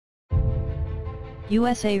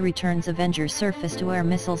USA returns AVENGER Surface-to-Air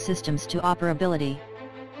Missile Systems to operability.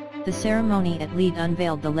 The ceremony at LEAD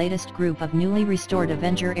unveiled the latest group of newly restored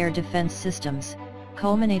AVENGER air defense systems,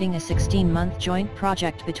 culminating a 16-month joint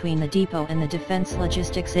project between the depot and the Defense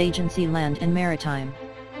Logistics Agency Land and Maritime.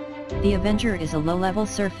 The AVENGER is a low-level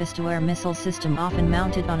surface-to-air missile system often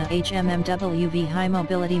mounted on a HMMWV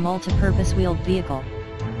high-mobility multipurpose wheeled vehicle.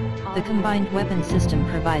 The combined weapon system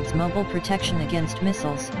provides mobile protection against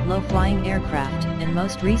missiles, low-flying aircraft, and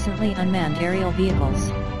most recently unmanned aerial vehicles.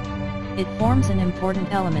 It forms an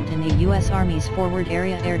important element in the U.S. Army's forward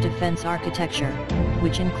area air defense architecture,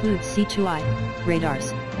 which includes C3I,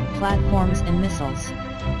 radars, platforms and missiles.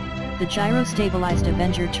 The gyro-stabilized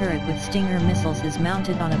AVENGER turret with Stinger missiles is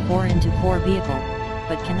mounted on a 4x4 vehicle,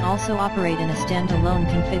 but can also operate in a standalone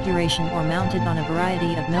configuration or mounted on a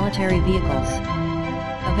variety of military vehicles.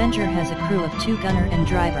 AVENGER has a crew of 2 gunner and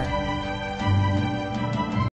driver.